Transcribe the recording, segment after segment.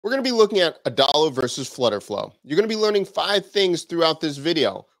We're going to be looking at Adalo versus FlutterFlow. You're going to be learning 5 things throughout this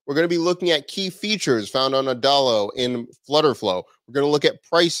video. We're going to be looking at key features found on Adalo in FlutterFlow. We're going to look at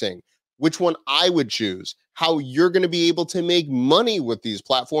pricing, which one I would choose, how you're going to be able to make money with these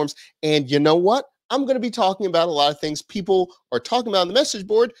platforms. And you know what? I'm going to be talking about a lot of things people are talking about on the message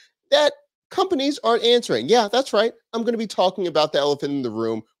board that companies aren't answering. Yeah, that's right. I'm going to be talking about the elephant in the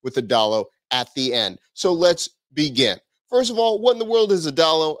room with Adalo at the end. So let's begin. First of all, what in the world is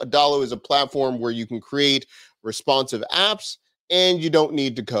Adalo? Adalo is a platform where you can create responsive apps and you don't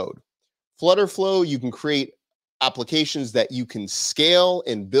need to code. FlutterFlow, you can create applications that you can scale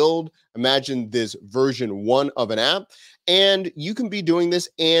and build. Imagine this version 1 of an app, and you can be doing this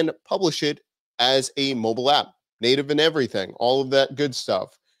and publish it as a mobile app, native and everything, all of that good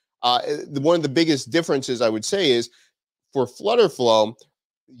stuff. One of the biggest differences I would say is for FlutterFlow,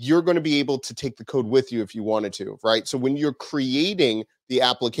 you're going to be able to take the code with you if you wanted to, right? So when you're creating the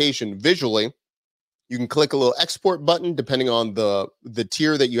application visually, you can click a little export button depending on the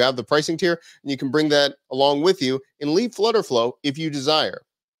tier that you have, the pricing tier, and you can bring that along with you and leave FlutterFlow if you desire.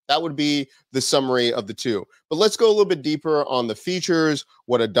 That would be the summary of the two. But let's go a little bit deeper on the features,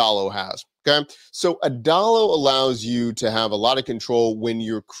 what Adalo has, okay? So Adalo allows you to have a lot of control when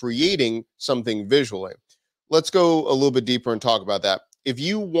you're creating something visually. Let's go a little bit deeper and talk about that. If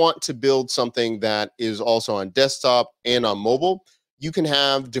you want to build something that is also on desktop and on mobile, you can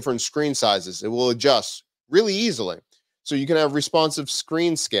have different screen sizes. It will adjust really easily. So you can have responsive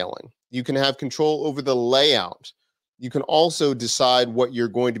screen scaling. You can have control over the layout. You can also decide what you're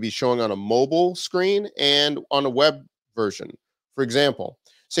going to be showing on a mobile screen and on a web version. For example,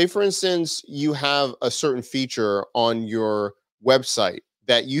 say for instance, you have a certain feature on your website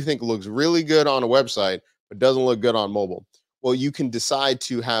that you think looks really good on a website, but doesn't look good on mobile. Well, you can decide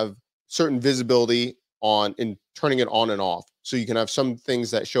to have certain visibility on in turning it on and off. So you can have some things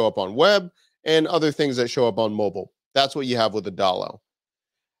that show up on web and other things that show up on mobile. That's what you have with Adalo.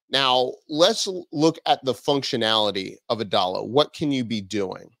 Now, let's look at the functionality of Adalo. What can you be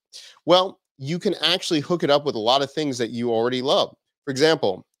doing? Well, you can actually hook it up with a lot of things that you already love. For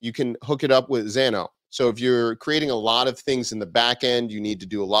example, you can hook it up with Xano. So if you're creating a lot of things in the back end, you need to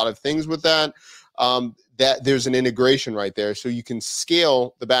do a lot of things with that. That there's an integration right there, so you can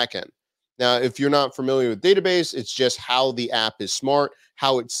scale the back end. Now, if you're not familiar with database, it's just how the app is smart,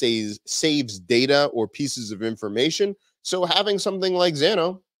 how it saves data or pieces of information. So having something like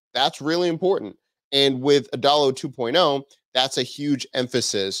Xano, that's really important. And with Adalo 2.0, that's a huge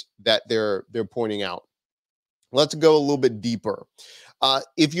emphasis that they're pointing out. Let's go a little bit deeper.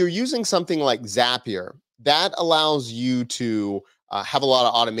 If you're using something like Zapier, that allows you to have a lot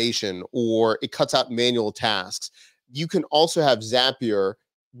of automation, or it cuts out manual tasks. You can also have Zapier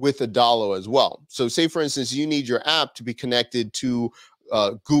with Adalo as well. So say, for instance, you need your app to be connected to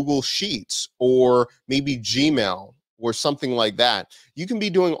Google Sheets or maybe Gmail or something like that. You can be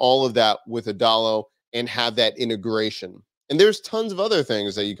doing all of that with Adalo and have that integration. And there's tons of other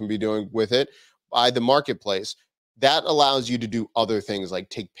things that you can be doing with it by the marketplace. That allows you to do other things like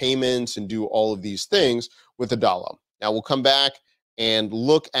take payments and do all of these things with Adalo. Now we'll come back and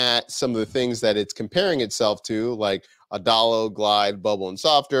look at some of the things that it's comparing itself to, like Adalo, Glide, Bubble, and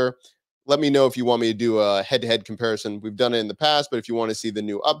Softr. Let me know if you want me to do a head-to-head comparison. We've done it in the past, but if you want to see the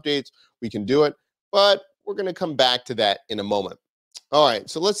new updates, we can do it. But we're going to come back to that in a moment. All right,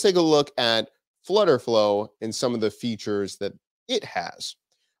 so let's take a look at FlutterFlow and some of the features that it has.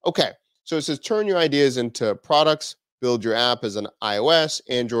 Okay, so it says turn your ideas into products, build your app as an iOS,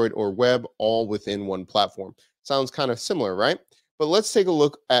 Android, or web, all within one platform. Sounds kind of similar, right? But let's take a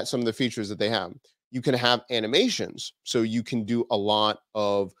look at some of the features that they have. You can have animations, so you can do a lot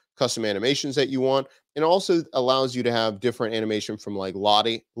of custom animations that you want. And also allows you to have different animation from like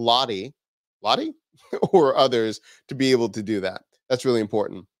Lottie, or others to be able to do that. That's really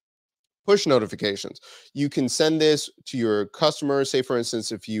important. Push notifications. You can send this to your customers. Say, for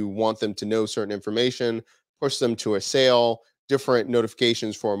instance, if you want them to know certain information, push them to a sale, different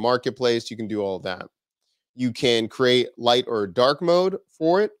notifications for a marketplace. You can do all of that. You can create light or dark mode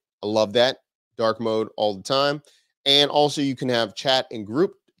for it. I love that. Dark mode all the time. And also you can have chat and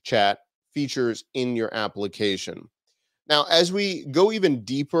group chat features in your application. Now, as we go even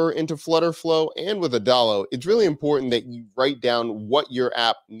deeper into FlutterFlow and with Adalo, it's really important that you write down what your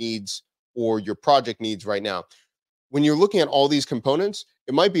app needs or your project needs right now. When you're looking at all these components,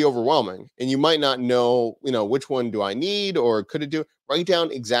 it might be overwhelming and you might not know, which one do I need or could it do? Write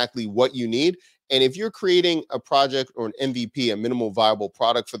down exactly what you need. And if you're creating a project or an MVP, a minimal viable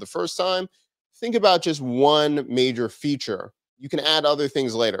product for the first time, think about just one major feature. You can add other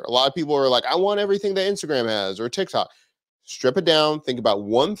things later. A lot of people are like, I want everything that Instagram has or TikTok. strip it down, think about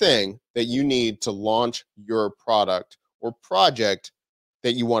one thing that you need to launch your product or project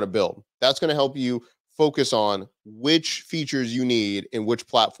that you want to build. That's going to help you focus on which features you need and which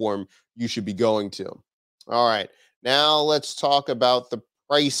platform you should be going to. All right, now let's talk about the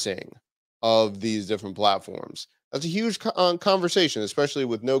pricing of these different platforms. That's a huge conversation, especially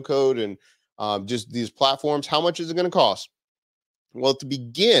with no code and just these platforms. How much is it going to cost? Well, to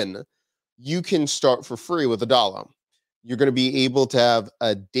begin, you can start for free with Adalo. You're going to be able to have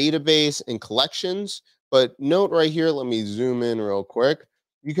a database and collections, but note right here, let me zoom in real quick.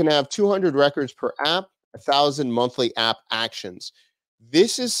 You can have 200 records per app, 1,000 monthly app actions.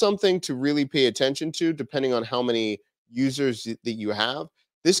 This is something to really pay attention to depending on how many users that you have.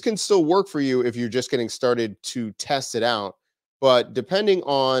 This can still work for you if you're just getting started to test it out, but depending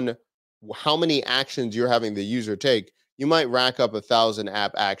on how many actions you're having the user take, you might rack up 1,000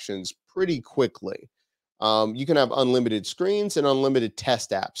 app actions pretty quickly. You can have unlimited screens and unlimited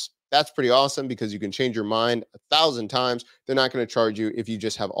test apps. That's pretty awesome because you can change your mind 1,000 times. They're not going to charge you if you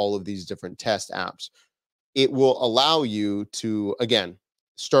just have all of these different test apps. It will allow you to, again,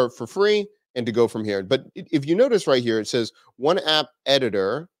 start for free and to go from here. But if you notice right here, it says one app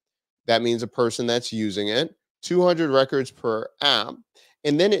editor. That means a person that's using it, 200 records per app.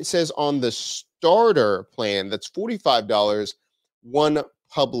 And then it says on the starter plan, that's $45, one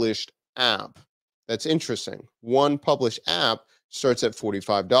published app. That's interesting. One published app starts at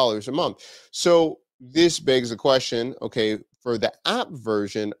 $45 a month. So this begs the question, okay, for the app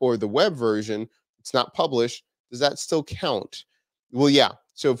version or the web version, it's not published. Does that still count? Well, yeah.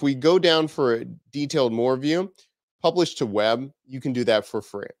 So if we go down for a detailed more view, publish to web, you can do that for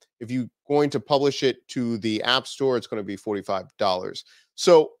free. If you're going to publish it to the App Store, it's going to be $45.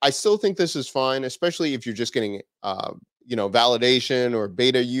 So I still think this is fine, especially if you're just getting, validation or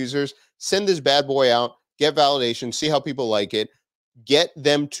beta users. Send this bad boy out, get validation, see how people like it, get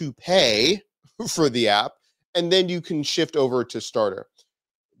them to pay for the app, and then you can shift over to starter.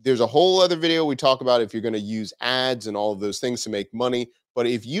 There's a whole other video we talk about if you're going to use ads and all of those things to make money. But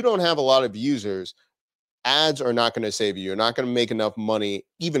if you don't have a lot of users, ads are not going to save you. You're not going to make enough money,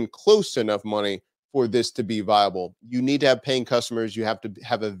 even close to enough money for this to be viable. You need to have paying customers. You have to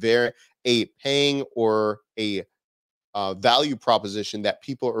have a paying or a value proposition that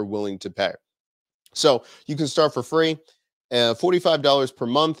people are willing to pay. So you can start for free, $45 per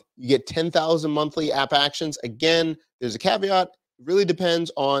month. You get 10,000 monthly app actions. Again, there's a caveat. It really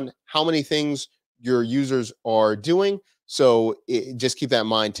depends on how many things your users are doing. So just keep that in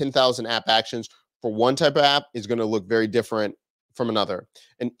mind. 10,000 app actions for one type of app is going to look very different from another.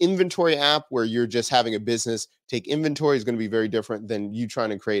 An inventory app where you're just having a business take inventory is going to be very different than you trying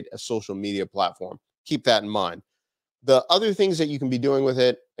to create a social media platform. Keep that in mind. The other things that you can be doing with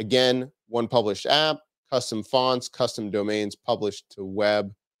it, again, one published app, custom fonts, custom domains, published to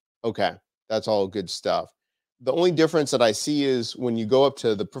web. Okay, that's all good stuff. The only difference that I see is when you go up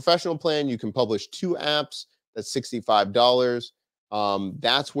to the professional plan, you can publish 2 apps. That's $65.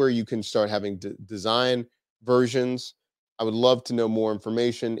 That's where you can start having design versions. I would love to know more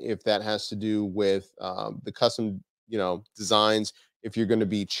information if that has to do with the custom, designs, if you're going to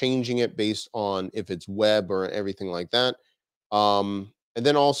be changing it based on if it's web or everything like that. And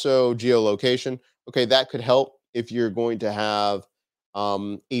then also geolocation. Okay, that could help if you're going to have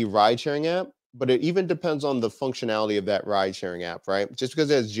a ride sharing app, but it even depends on the functionality of that ride sharing app, right? Just because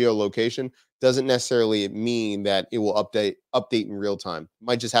it has geolocation doesn't necessarily mean that it will update in real time. It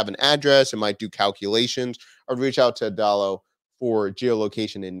might just have an address, it might do calculations. I'd reach out to Adalo for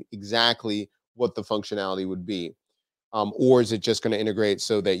geolocation and exactly what the functionality would be. Or is it just going to integrate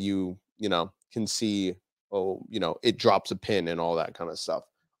so that you can see, it drops a pin and all that kind of stuff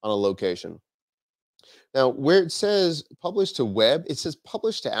on a location. Now, where it says publish to web, it says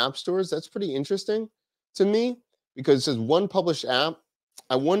publish to app stores. That's pretty interesting to me because it says one published app.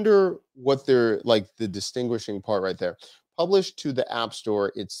 I wonder what they're like the distinguishing part right there. Publish to the app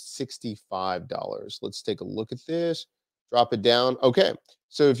store, it's $65. Let's take a look at this. Drop it down. Okay.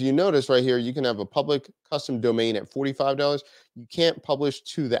 So if you notice right here, you can have a public custom domain at $45. You can't publish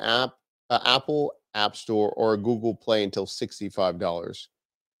to the Apple App Store or Google Play until $65.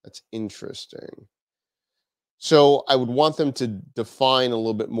 That's interesting. So I would want them to define a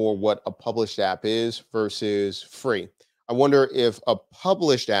little bit more what a published app is versus free. I wonder if a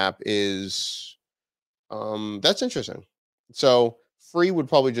published app is, that's interesting. So free would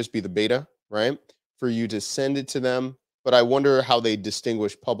probably just be the beta, right? For you to send it to them. But I wonder how they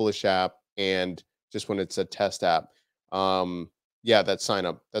distinguish publish app and just when it's a test app. Yeah, that sign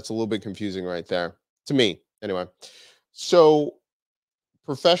up. That's a little bit confusing right there to me. Anyway, so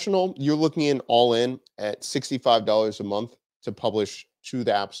professional, you're looking in all in at $65 a month. to publish to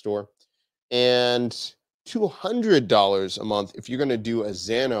the App Store, and $200 a month if you're going to do a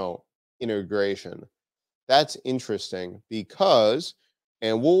Xano integration. That's interesting because,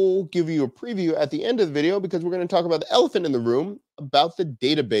 and we'll give you a preview at the end of the video because we're going to talk about the elephant in the room, about the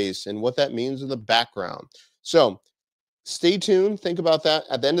database and what that means in the background. So stay tuned. Think about that.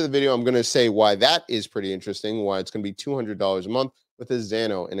 At the end of the video, I'm going to say why that is pretty interesting, why it's going to be $200 a month with a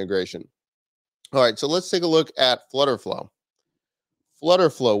Xano integration. All right, so let's take a look at FlutterFlow.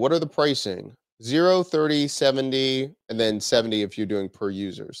 FlutterFlow, what are the pricing? 0, 30, 70, and then 70 if you're doing per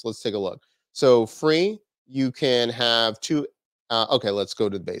users. Let's take a look. So free, you can have two. Okay, let's go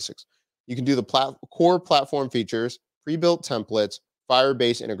to the basics. You can do the core platform features, pre-built templates,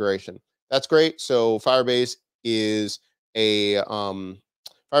 Firebase integration. That's great. So Firebase is a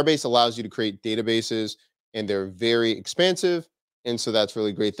Firebase allows you to create databases, and they're very expansive. And so that's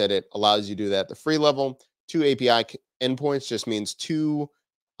really great that it allows you to do that at the free level. 2 API endpoints just means two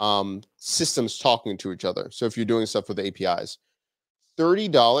systems talking to each other. So if you're doing stuff with APIs,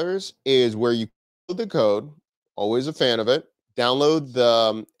 $30 is where you put the code. Always a fan of it. Download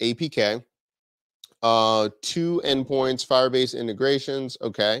the APK. 2 endpoints, Firebase integrations.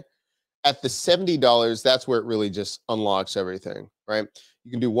 Okay. At the $70, that's where it really just unlocks everything, right? You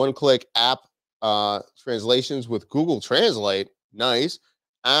can do one-click app translations with Google Translate. Nice.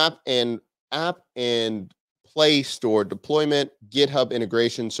 App and Play Store deployment, GitHub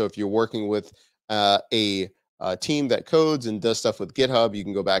integration. So if you're working with a team that codes and does stuff with GitHub, you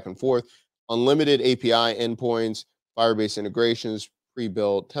can go back and forth. Unlimited API endpoints, Firebase integrations,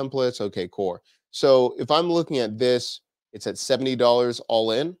 pre-built templates. Okay, core. So if I'm looking at this, it's at $70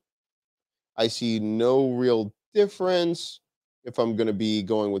 all in. I see no real difference if I'm going to be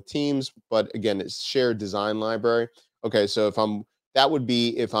going with teams, but again, it's shared design library. Okay, so that would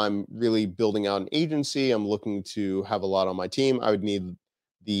be if I'm really building out an agency, I'm looking to have a lot on my team, I would need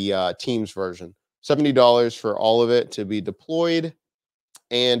the Teams version. $70 for all of it to be deployed.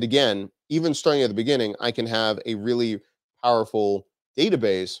 And again, even starting at the beginning, I can have a really powerful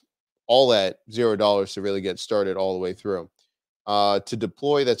database all at $0 to really get started all the way through. To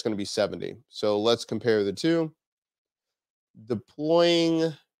deploy, that's going to be 70. So let's compare the two.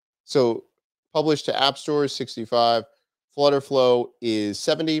 Deploying, so publish to App Store is 65. FlutterFlow is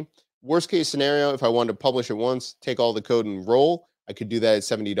 70. Worst case scenario, if I wanted to publish it once, take all the code and roll, I could do that at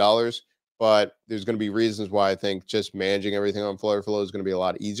 $70. But there's going to be reasons why I think just managing everything on FlutterFlow is going to be a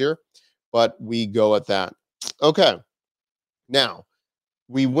lot easier. But we go at that. Okay. Now,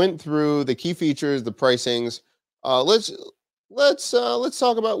 we went through the key features, the pricings. Let's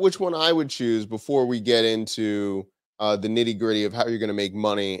talk about which one I would choose before we get into the nitty gritty of how you're going to make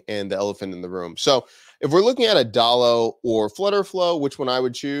money and the elephant in the room. So if we're looking at Adalo or FlutterFlow, which one I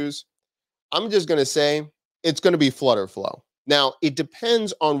would choose, I'm just going to say it's going to be FlutterFlow. Now, it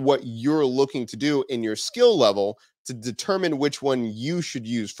depends on what you're looking to do in your skill level to determine which one you should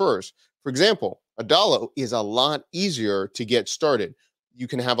use first. For example, Adalo is a lot easier to get started. You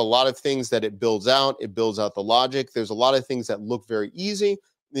can have a lot of things that it builds out. It builds out the logic. There's a lot of things that look very easy,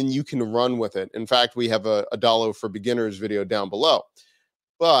 then you can run with it. In fact, we have a Adalo for beginners video down below.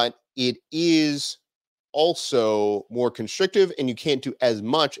 But it is also more constrictive, and you can't do as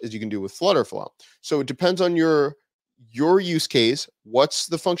much as you can do with FlutterFlow. So it depends on your use case, what's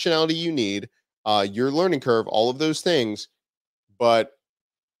the functionality you need, your learning curve, all of those things. But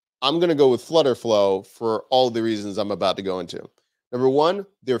I'm going to go with FlutterFlow for all the reasons I'm about to go into. Number one,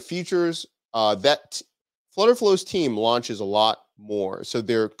 their features, that FlutterFlow's team launches a lot more. So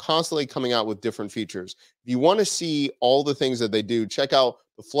they're constantly coming out with different features. If you want to see all the things that they do, check out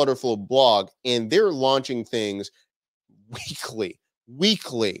the FlutterFlow blog, and they're launching things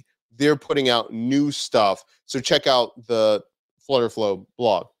weekly. They're putting out new stuff. So check out the FlutterFlow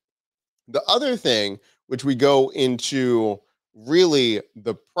blog. The other thing, which we go into really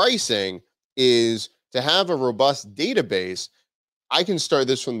the pricing, is to have a robust database. I can start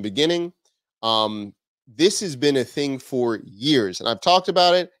this from the beginning. This has been a thing for years, and I've talked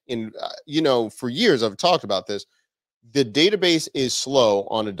about it for years. I've talked about this. The database is slow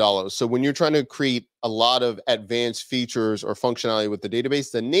on Adalo. So when you're trying to create a lot of advanced features or functionality with the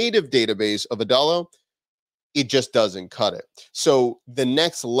database, the native database of Adalo, it just doesn't cut it. So the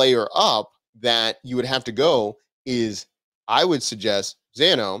next layer up that you would have to go is, I would suggest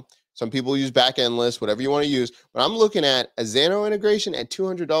Xano. Some people use backend lists, whatever you want to use. But I'm looking at a Xano integration at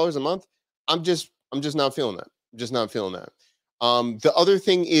 $200 a month. I'm just not feeling that. I'm just not feeling that. The other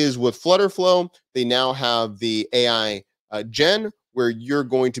thing is with FlutterFlow, they now have the AI Gen, where you're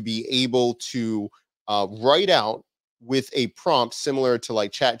going to be able to write out with a prompt similar to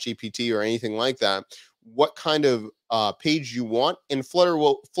like ChatGPT or anything like that, what kind of page you want, and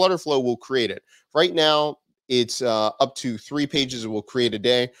FlutterFlow will create it. Right now, it's up to 3 pages it will create a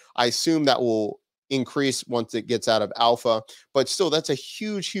day. I assume that will increase once it gets out of alpha, but still, that's a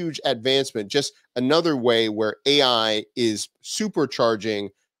huge advancement. Just another way where AI is supercharging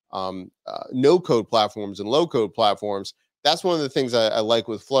no code platforms and low code platforms. That's one of the things I like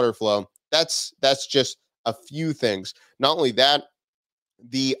with FlutterFlow. That's just a few things. Not only that,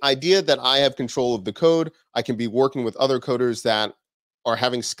 the idea that I have control of the code, I can be working with other coders that are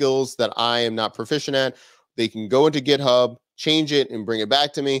having skills that I am not proficient at. They can go into GitHub, change it, and bring it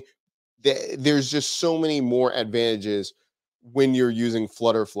back to me. There's just so many more advantages when you're using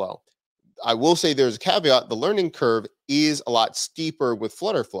FlutterFlow. I will say there's a caveat. The learning curve is a lot steeper with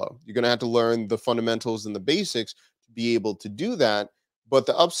FlutterFlow. You're going to have to learn the fundamentals and the basics to be able to do that. But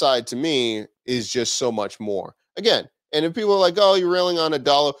the upside to me is just so much more. Again, and if people are like, oh, you're railing on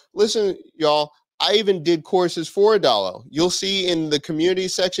Adalo, listen, y'all, I even did courses for Adalo. You'll see in the community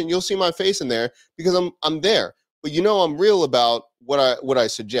section, you'll see my face in there because I'm there. But you know I'm real about what I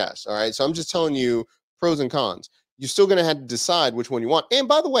suggest. All right. So I'm just telling you pros and cons. You're still going to have to decide which one you want. And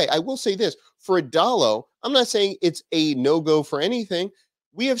by the way, I will say this for Adalo, I'm not saying it's a no-go for anything.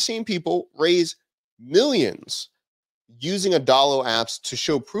 We have seen people raise millions using Adalo apps to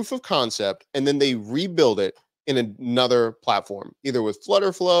show proof of concept, and then they rebuild it in another platform, either with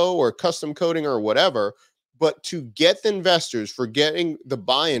FlutterFlow or custom coding or whatever. But to get the investors, for getting the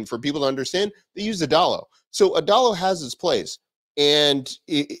buy-in for people to understand, they use Adalo. So Adalo has its place. And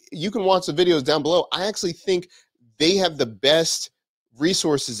you can watch the videos down below. I actually think they have the best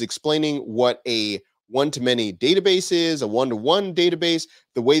resources explaining what a one-to-many database is, a one-to-one database,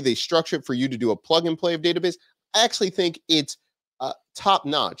 the way they structure it for you to do a plug-and-play of database. I actually think it's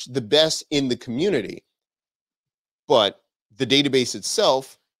top-notch, the best in the community. But the database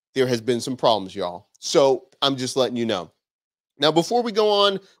itself, there has been some problems, y'all. So I'm just letting you know. Now, before we go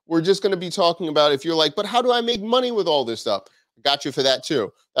on, we're just going to be talking about, if you're like, but how do I make money with all this stuff? Got you for that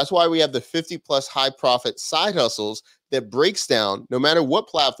too. That's why we have the 50+ high profit side hustles that breaks down, no matter what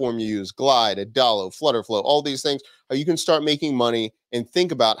platform you use, Glide, Adalo, FlutterFlow, all these things, how you can start making money and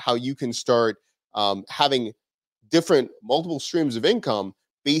think about how you can start having different multiple streams of income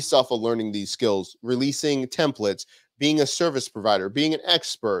based off of learning these skills, releasing templates, being a service provider, being an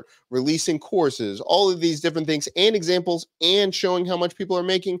expert, releasing courses, all of these different things and examples, and showing how much people are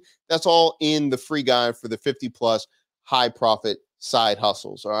making. That's all in the free guide for the 50+ high profit side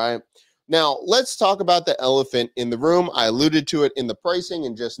hustles. All right. Now let's talk about the elephant in the room. I alluded to it in the pricing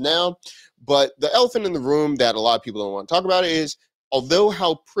and just now, but the elephant in the room that a lot of people don't want to talk about is, although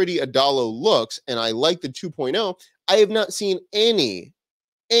how pretty Adalo looks, and I like the 2.0, I have not seen any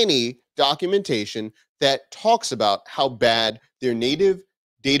documentation that talks about how bad their native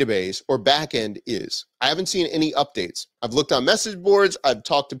database or backend is. I haven't seen any updates. I've looked on message boards. I've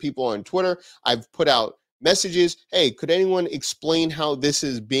talked to people on Twitter. I've put out messages. Hey, could anyone explain how this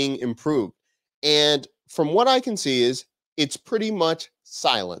is being improved? And from what I can see is it's pretty much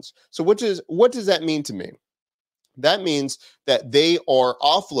silence. So what does that mean to me? That means that they are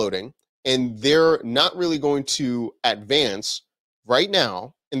offloading and they're not really going to advance right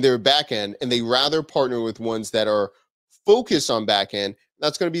now in their backend, and they rather partner with ones that are focused on backend.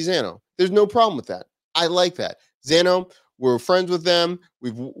 That's going to be Xano. There's no problem with that. I like that. Xano, we're friends with them.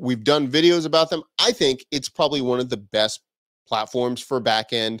 We've done videos about them. I think it's probably one of the best platforms for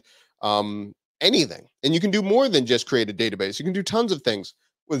backend anything. And you can do more than just create a database. You can do tons of things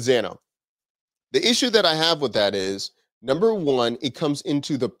with Xano. The issue that I have with that is, number one, it comes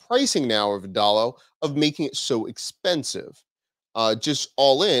into the pricing now of Adalo of making it so expensive. Just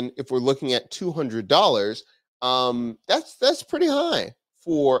all in, if we're looking at $200, that's pretty high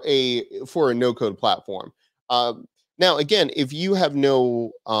for a no-code platform. Now, again, if you have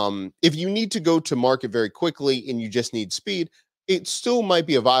if you need to go to market very quickly and you just need speed, it still might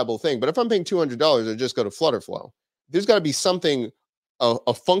be a viable thing. But if I'm paying $200, I just go to FlutterFlow. There's got to be something, a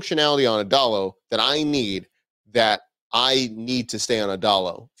functionality on Adalo that I need to stay on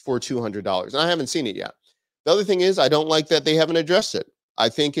Adalo for $200. And I haven't seen it yet. The other thing is, I don't like that they haven't addressed it. I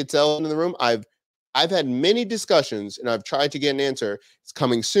think it's elephant in the room. I've had many discussions and I've tried to get an answer. It's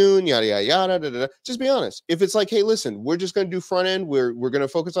coming soon, yada, yada, yada, da, da, da. Just be honest. If it's like, hey, listen, we're just going to do front end. We're going to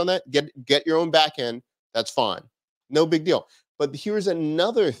focus on that. Get your own back end. That's fine. No big deal. But here's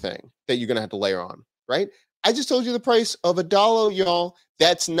another thing that you're going to have to layer on, right? I just told you the price of Adalo, y'all.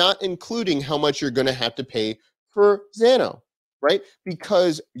 That's not including how much you're going to have to pay for Xano, right?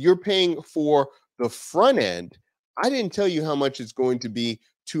 Because you're paying for the front end. I didn't tell you how much it's going to be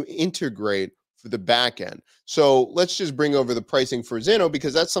to integrate for the back end. So let's just bring over the pricing for Xano,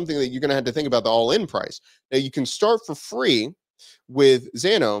 because that's something that you're going to have to think about, the all-in price. Now you can start for free with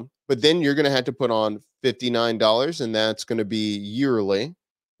Xano, but then you're going to have to put on $59, and that's going to be yearly.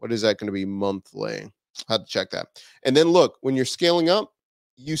 What is that going to be monthly? I have to check that. And then look, when you're scaling up,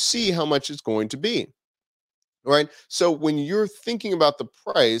 you see how much it's going to be. All right. So when you're thinking about the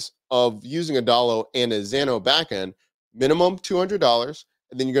price of using Adalo and a Xano backend, minimum $200,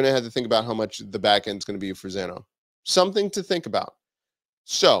 and then you're going to have to think about how much the backend is going to be for Xano. Something to think about.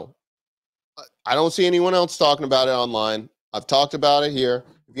 So I don't see anyone else talking about it online. I've talked about it here.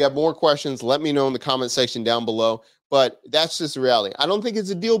 If you have more questions, let me know in the comment section down below. But that's just the reality. I don't think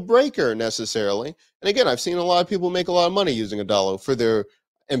it's a deal breaker necessarily. And again, I've seen a lot of people make a lot of money using Adalo for their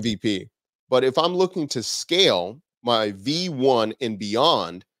MVP. But if I'm looking to scale my V1 and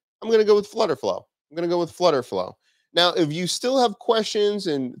beyond, I'm going to go with FlutterFlow. I'm going to go with FlutterFlow. Now, if you still have questions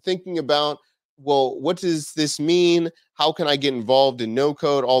and thinking about, well, what does this mean? How can I get involved in no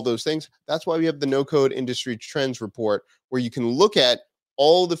code? All those things. That's why we have the no code industry trends report, where you can look at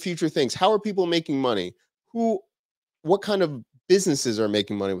all the future things. How are people making money? What kind of businesses are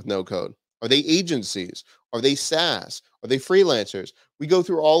making money with no code? Are they agencies? Are they SaaS? Are they freelancers? We go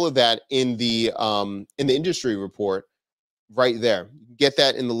through all of that in the industry report right there. Get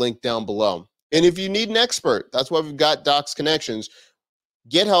that in the link down below. And if you need an expert, that's why we've got Docs Connections.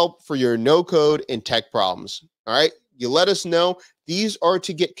 Get help for your no code and tech problems. All right. You let us know. These are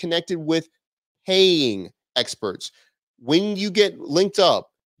to get connected with paying experts. When you get linked up,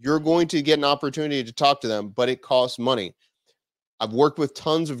 you're going to get an opportunity to talk to them, but it costs money. I've worked with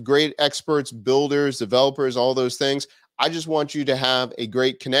tons of great experts, builders, developers, all those things. I just want you to have a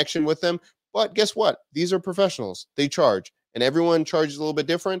great connection with them. But guess what? These are professionals. They charge, and everyone charges a little bit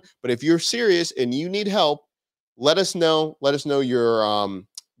different. But if you're serious and you need help, let us know. Let us know your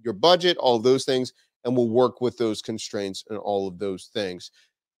budget, all of those things, and we'll work with those constraints and all of those things.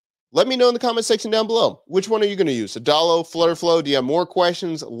 Let me know in the comment section down below. Which one are you going to use? Adalo, FlutterFlow? Do you have more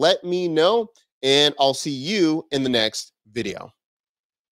questions? Let me know, and I'll see you in the next video.